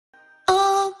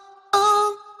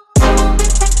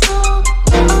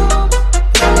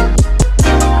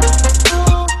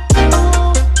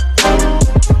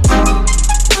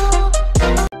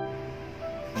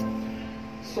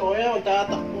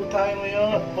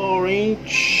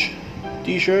orange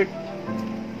t-shirt,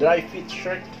 dry fit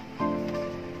shirt.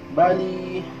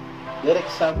 Bali, direct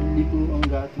assembly po ang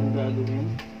ating gagawin.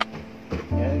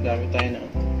 Yan, gamit tayo ng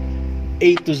A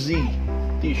to Z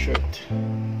t-shirt.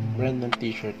 Brand ng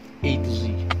t-shirt, A to Z.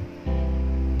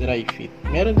 Dry fit.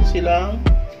 Meron din silang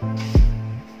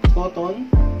cotton,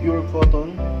 pure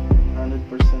cotton, 100%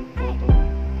 cotton.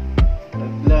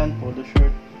 Raglan, polo shirt.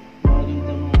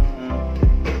 Magandang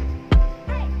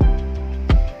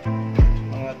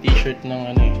mga t-shirt ng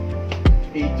ano eh,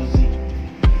 A to Z.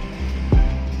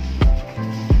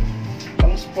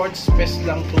 Pang sports fest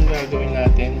lang itong gagawin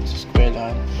natin sa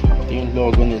eskwelahan. Ito yung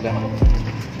logo nila.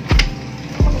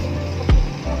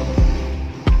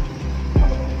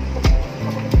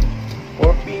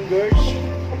 Four fingers.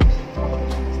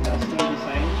 That's the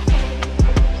design.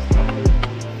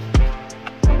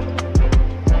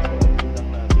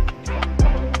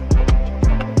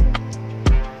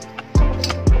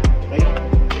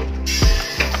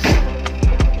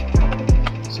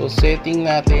 So setting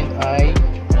natin ay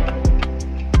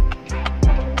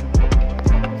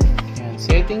yan,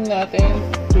 setting natin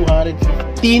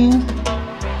 215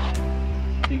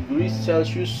 degrees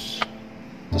Celsius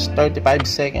to 35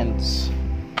 seconds.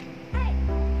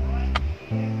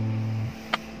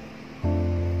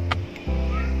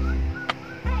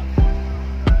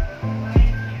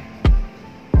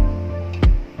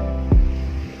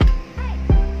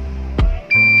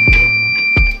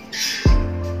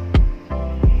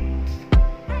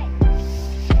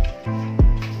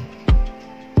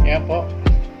 Ayan po,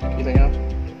 kita nyo,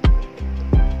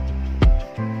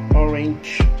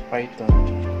 orange python.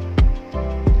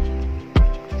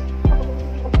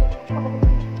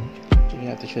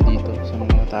 Tingnan natin siya dito sa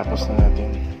mga natapos na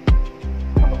natin.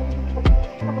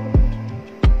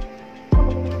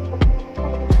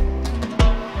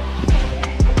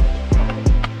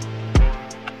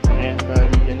 Ayan,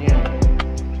 bali, yan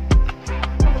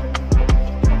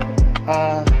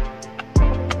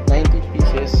 90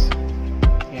 pieces.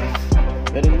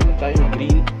 Meron din tayo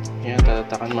green. Yan,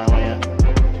 tatatakan mamaya.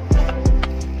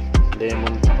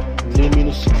 Lemon,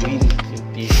 luminous green yung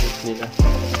t-shirt nila.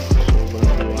 Sobrang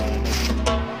liwanag.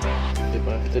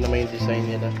 Diba? Ito naman yung design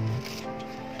nila.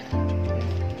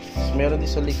 So, meron din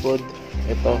sa likod.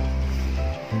 Ito.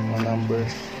 Mga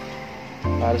numbers.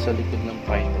 Para sa likod ng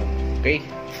python. Okay?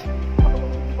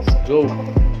 Let's go!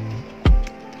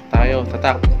 Tayo,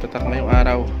 tatak. Tatak na yung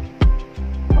araw.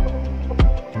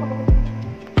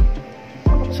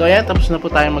 So ayan, tapos na po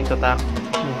tayo magtatak.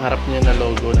 Yung harap niya na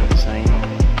logo na design.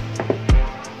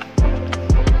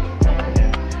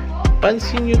 Ayan.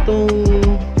 Pansin nyo itong,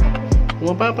 kung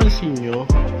mapapansin nyo,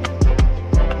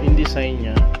 yung design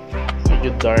niya medyo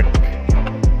dark.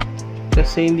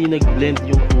 Kasi hindi nag-blend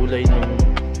yung kulay ng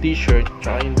t-shirt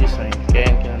tsaka yung design. Kaya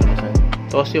yan kinalabasan.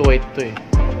 Kasi white to eh.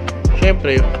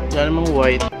 Siyempre, wala namang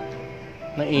white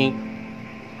na ink.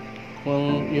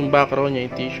 Kung yung background niya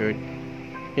yung t-shirt,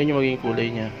 yan yung magiging kulay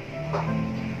niya.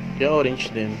 Kaya orange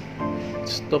din.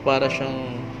 Ito para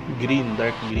siyang green,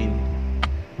 dark green.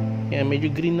 Yan, medyo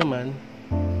green naman.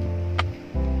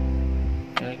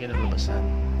 Yan ang kinalabasan.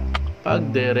 Pag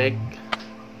direct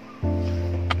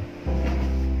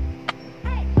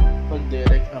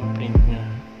ang print niya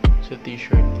sa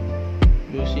t-shirt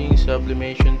using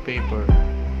sublimation paper.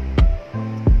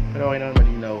 Pero okay naman,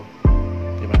 malinaw.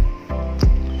 Diba?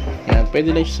 Yan,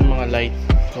 pwede lang siya sa mga light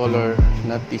color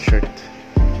na t-shirt.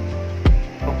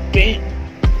 Okay,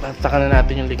 tatakan na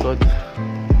natin yung likod.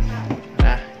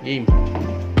 Game.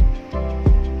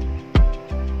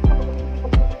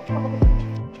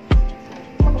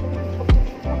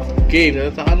 Okay,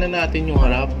 tatakan na natin yung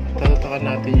harap. Tatakan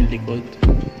natin yung likod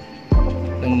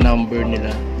ng number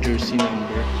nila, jersey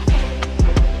number.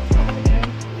 Ayan.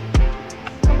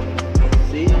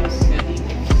 Same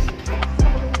settings.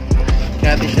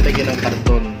 Kaya natin siya lagyan ng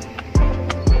karton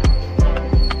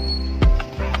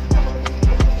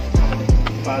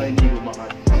para hindi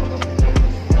bumakat.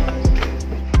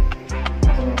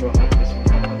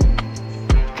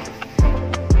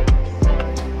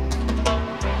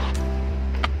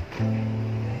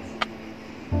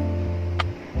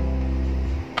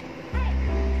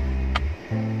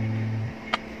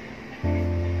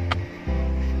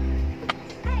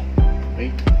 Okay.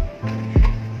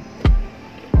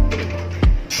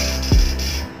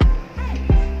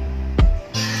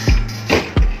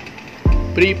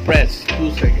 Pre-press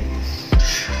 2 seconds.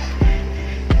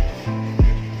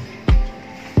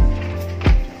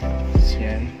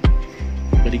 Yan.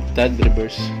 Baligtad,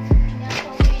 reverse.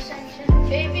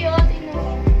 Baby, oh, tingnan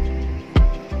mo.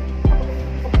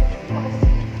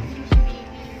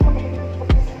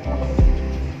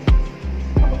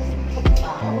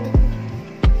 Wow.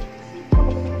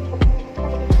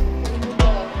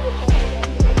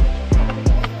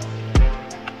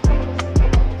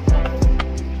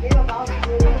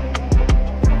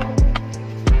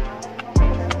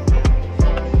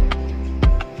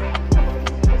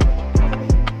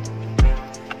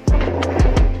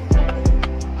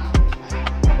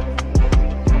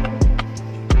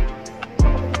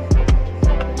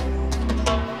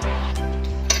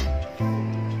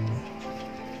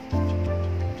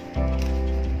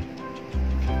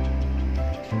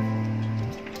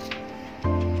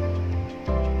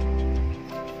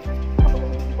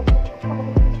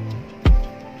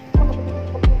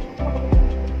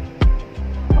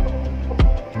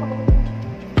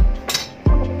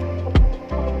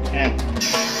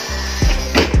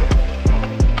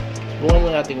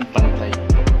 natin kung pantay.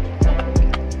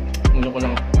 Hindi ko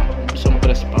lang isang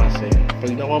press pa kasi.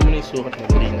 Pag nakuha mo na yung sukat,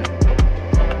 madali na.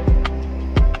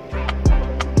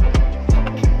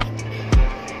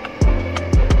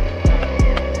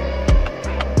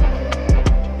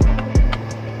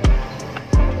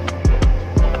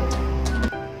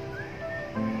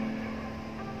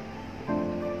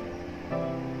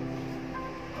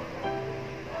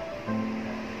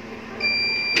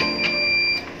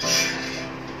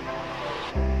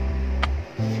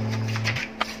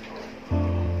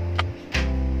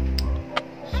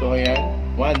 So ayan,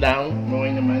 one down,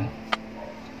 okay naman.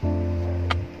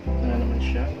 Wala naman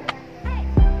siya.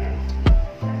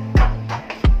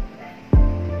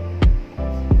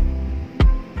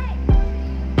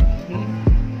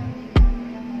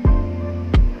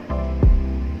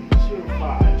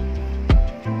 Survive.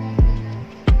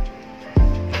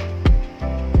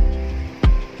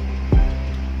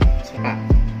 Saka.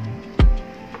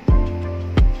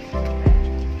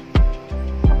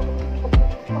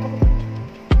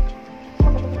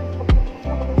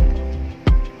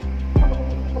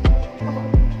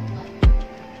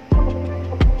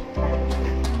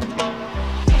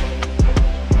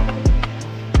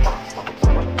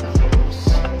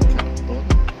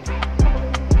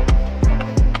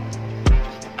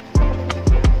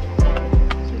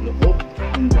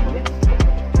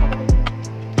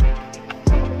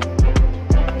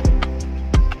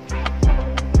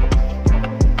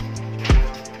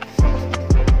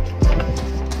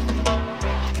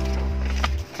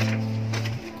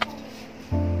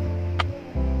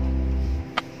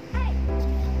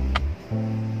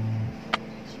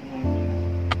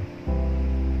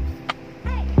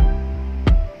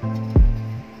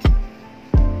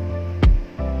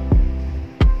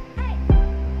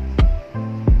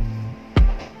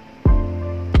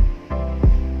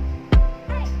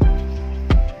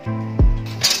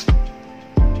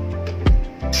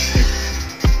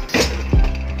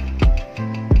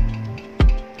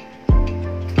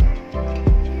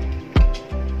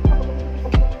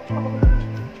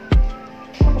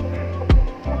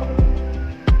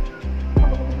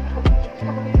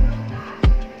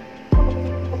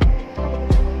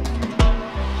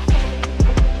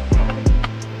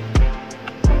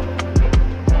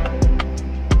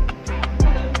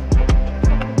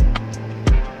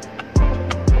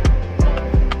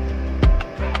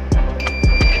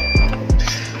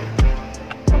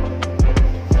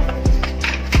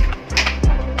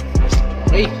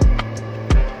 Okay.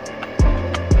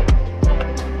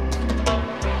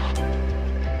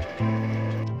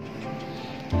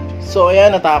 So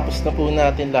ayan, natapos na po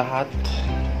natin lahat.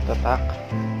 Tatak.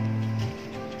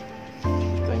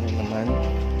 Ito nyo naman.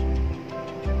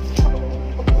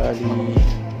 Bali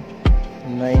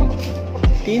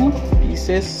 19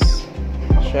 pieces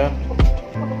siya.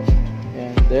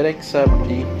 Ayan, direct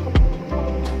sabli.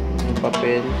 Yung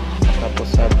papel. Tapos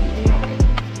sabli ink.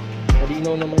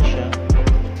 Malinaw naman siya.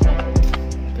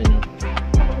 Ito nyo.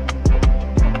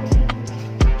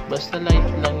 Basta light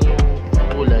lang yung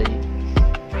kulay.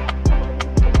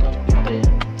 Ito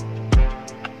yan.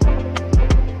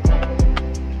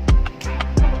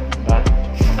 Diba?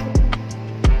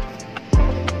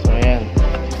 So ayan.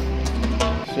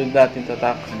 Sunod natin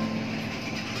tatak.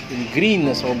 Yung green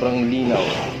na sobrang linaw.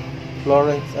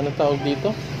 Florence, ano tawag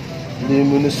dito?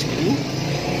 Luminous green.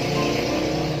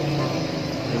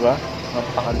 Diba?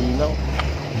 Napakalinaw.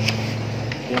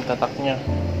 Yung tatak niya.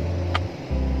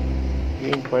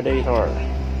 Yung Predator.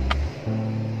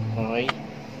 Okay.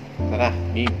 Tara,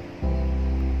 game.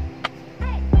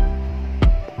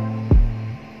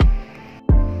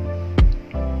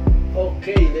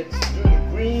 Okay, let's do the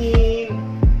green.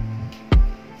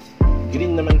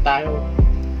 Green naman tayo.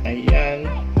 Ayan.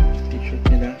 T-shirt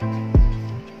nila.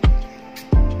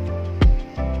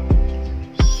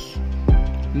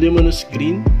 Luminous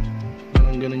green.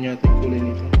 Parang ganun yata yung kulay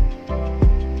nito.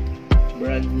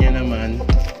 Brand niya naman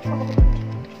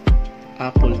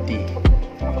Apple Tea.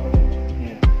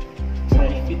 Ayan.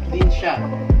 DRIFIT din siya.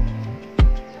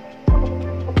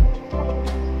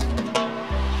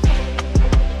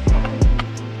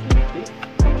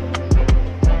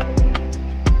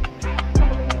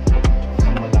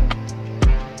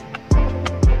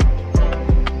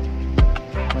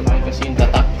 Malaki kasi yung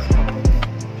tatak.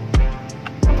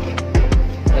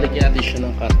 Talagyan natin siya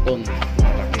ng karton.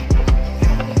 Malaki.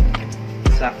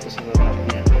 Sakto sa tatak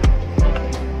niya.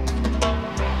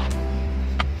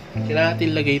 Kailangan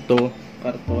natin lagay ito,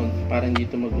 karton, para hindi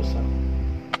ito mag-usap.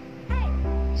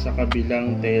 Sa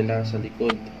kabilang tela, sa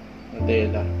likod na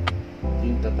tela,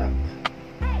 yung tatak.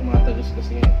 Tumatagos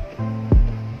kasi yan.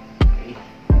 Okay.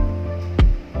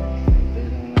 Tayo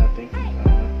lang natin kung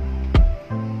saan.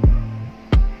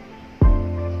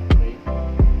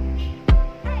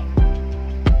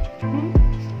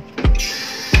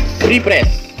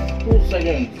 Repress. Pusa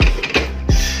yun.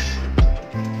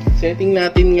 Setting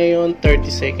natin ngayon 30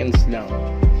 seconds lang.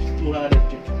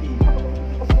 250.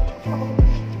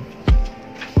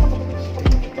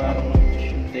 Parang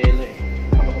mag-yung tela eh.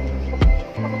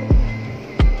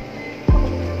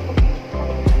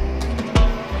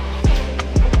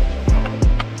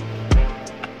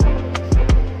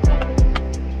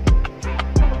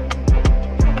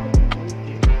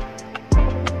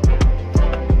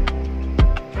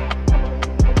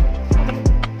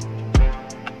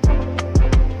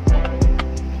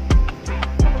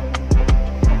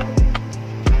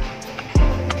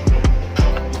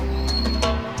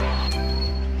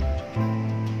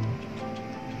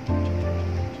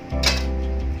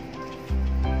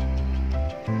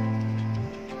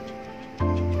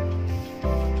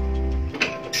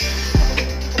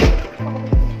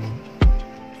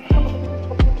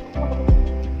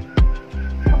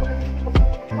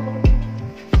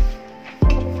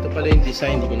 Pala yung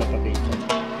design, hindi ko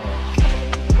napakita.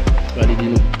 Bali,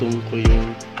 dinugtong ko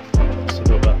yung sa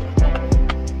baba.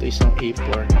 Ito isang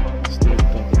A4. Tapos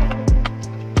dinugtong ko.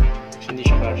 Kasi hindi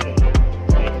siya kasha.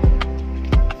 Okay.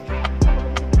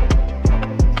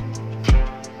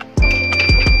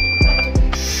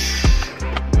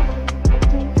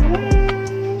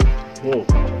 Wow.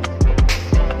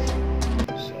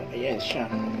 So, ayan siya.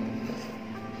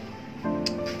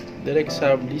 Direct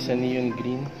sabli sa neon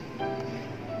green.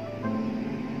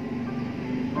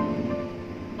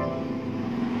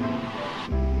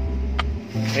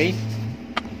 Okay.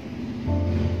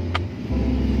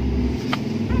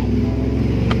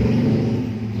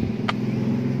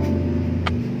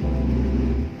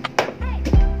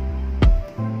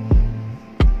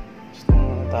 Gusto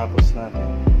mo matapos natin.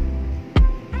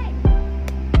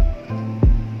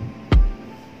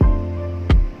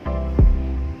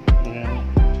 Ayan.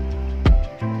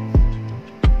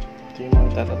 Ito yung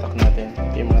mga tatatak natin.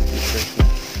 Ito yung mga t-shirt na.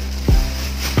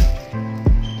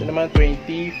 Ito naman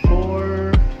 25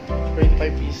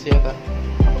 pieces yata.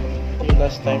 Ito yung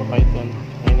last time Python.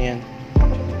 Ngayon yan.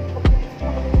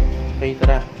 Okay,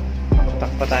 tara.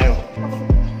 Tatak pa tayo.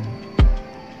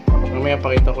 Mamaya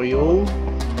pakita ko yung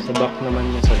sa back naman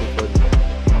niya sa likod.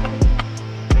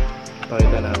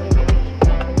 Pakita namin.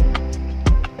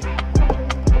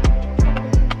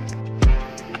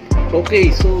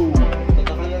 Okay, so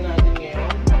tatakan na natin ngayon.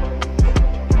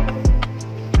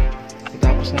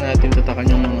 Tapos na natin tatakan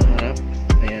yung mga harap.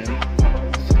 Ayan.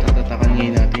 So tatatakan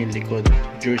ngayon natin yung likod.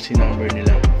 Jersey number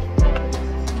nila.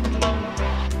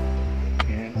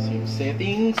 Ayan. Same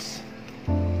settings.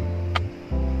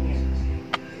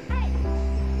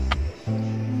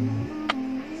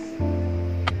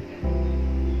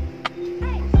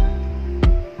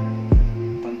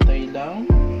 Pantay lang.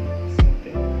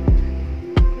 Okay.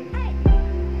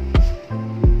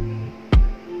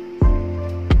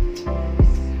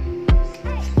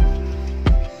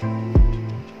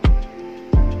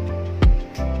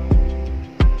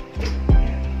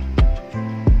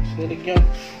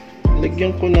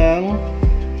 Lagyan ko ng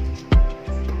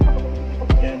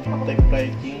yan, type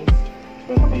writing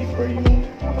on paper yung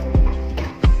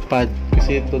pad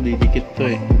kasi ito didikit to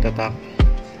eh, yung tatak.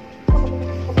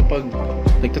 Kapag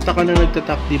nagtatak ka na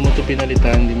nagtatak, di mo ito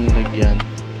pinalitan, di mo nilagyan,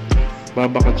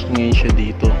 babakat ngayon siya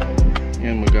dito.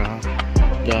 Yan,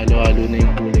 mag-halo-halo na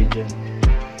yung kulay dyan.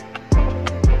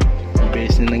 Ang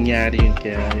base na nangyari yun,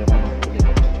 kaya ayaw ko ng kulay.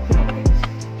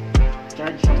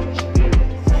 Charge to experience.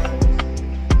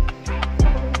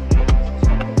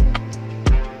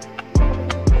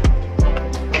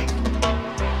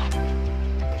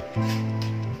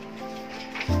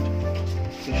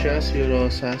 Siya si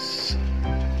Rosas.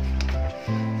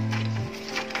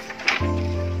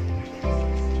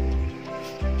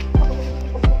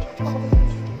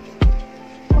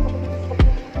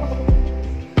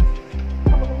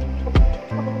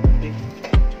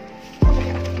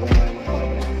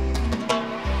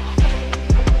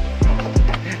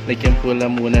 Lagyan pula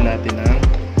muna natin ang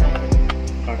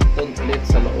karton ulit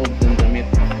sa loob ng damit.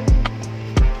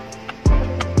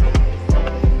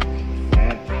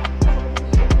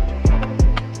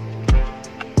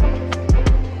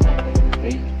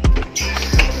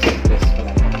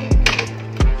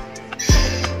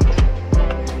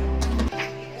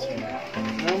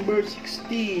 Number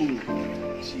 16.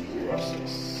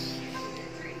 Roses.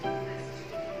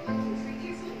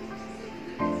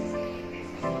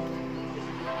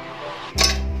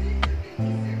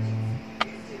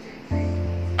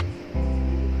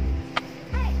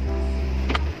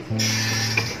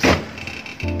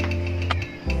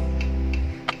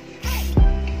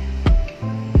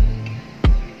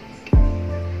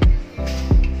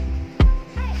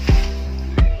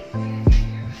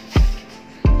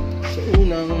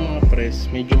 press,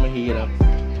 medyo mahirap.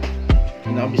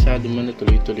 Nakabisado man na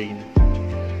tuloy-tuloy na.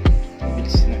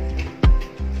 Bilis na.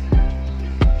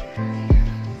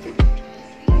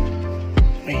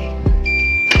 Ay.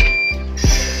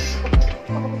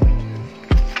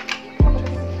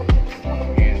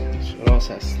 Ayan.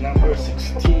 Rosas number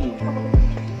 16.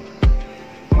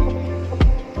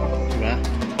 Diba?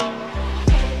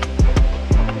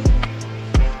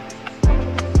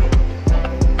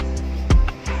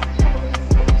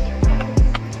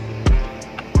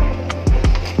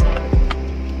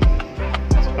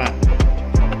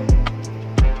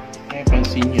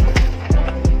 Pansin nyo,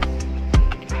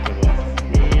 diba?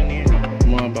 May yan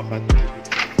mga bakat.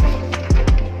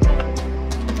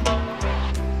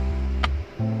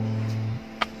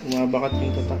 Mga bakat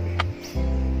yung tatak.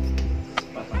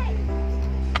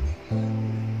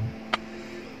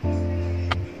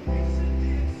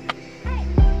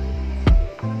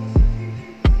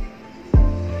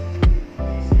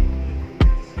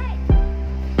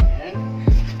 Ayan.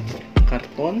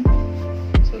 Karton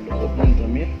sa loob ng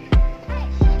damit.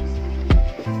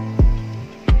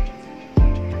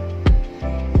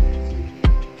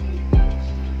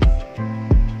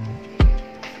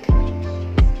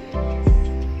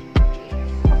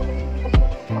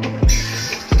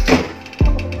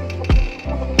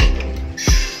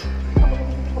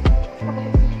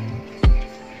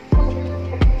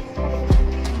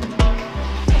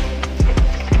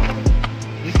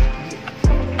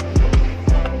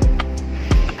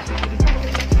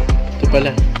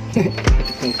 Pala.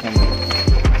 Itong sama.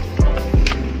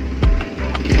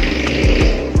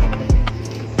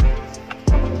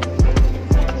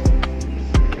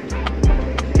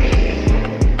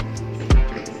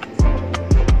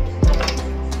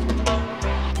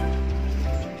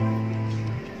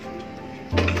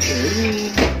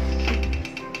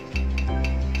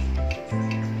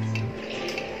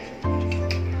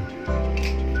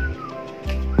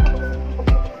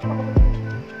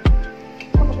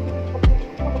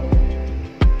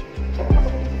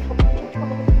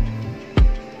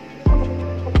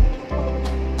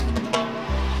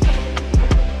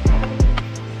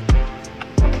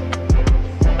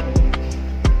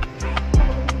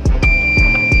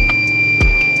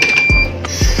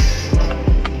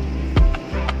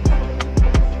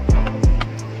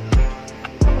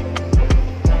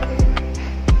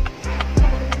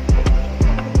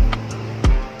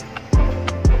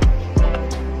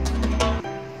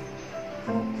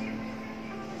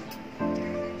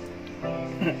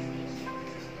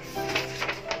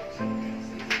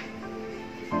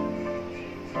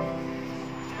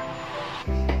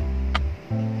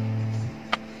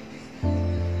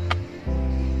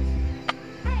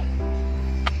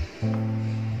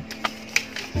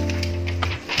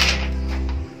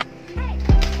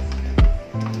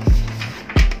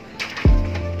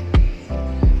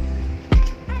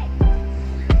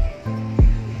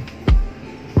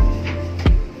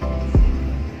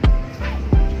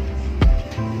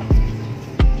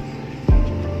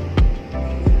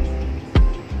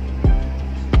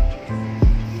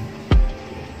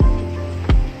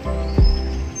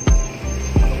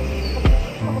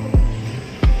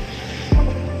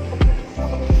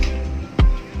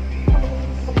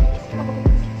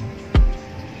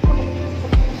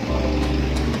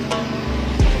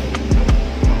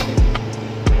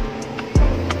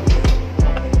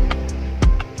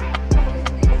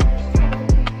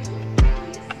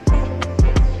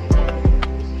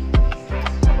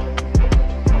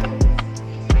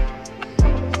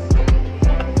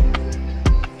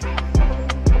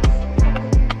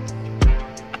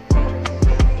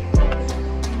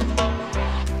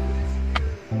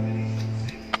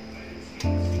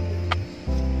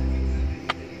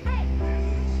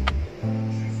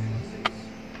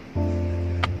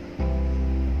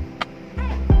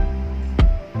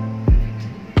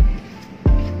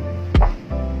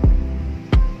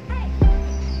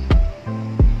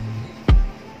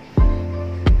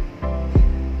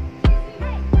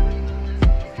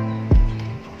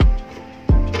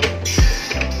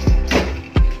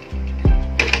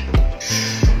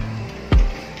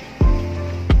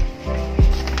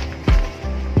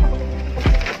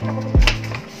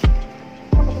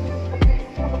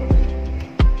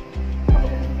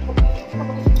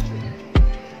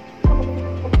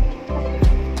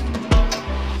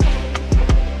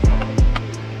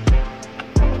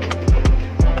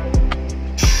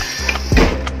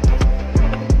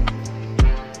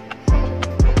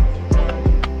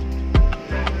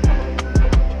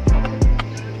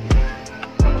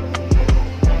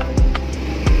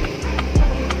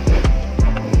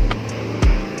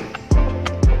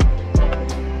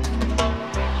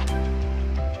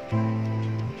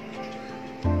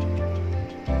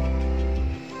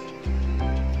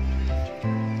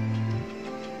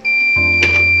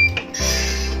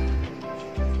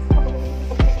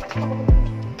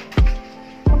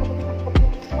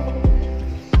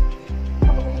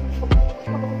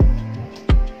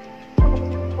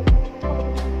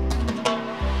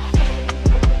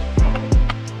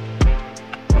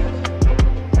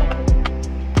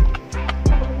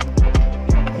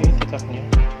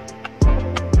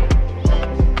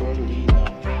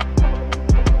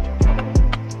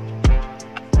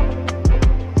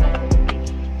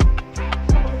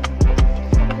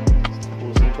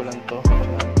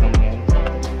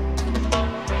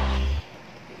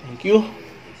 Thank you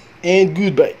and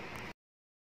goodbye.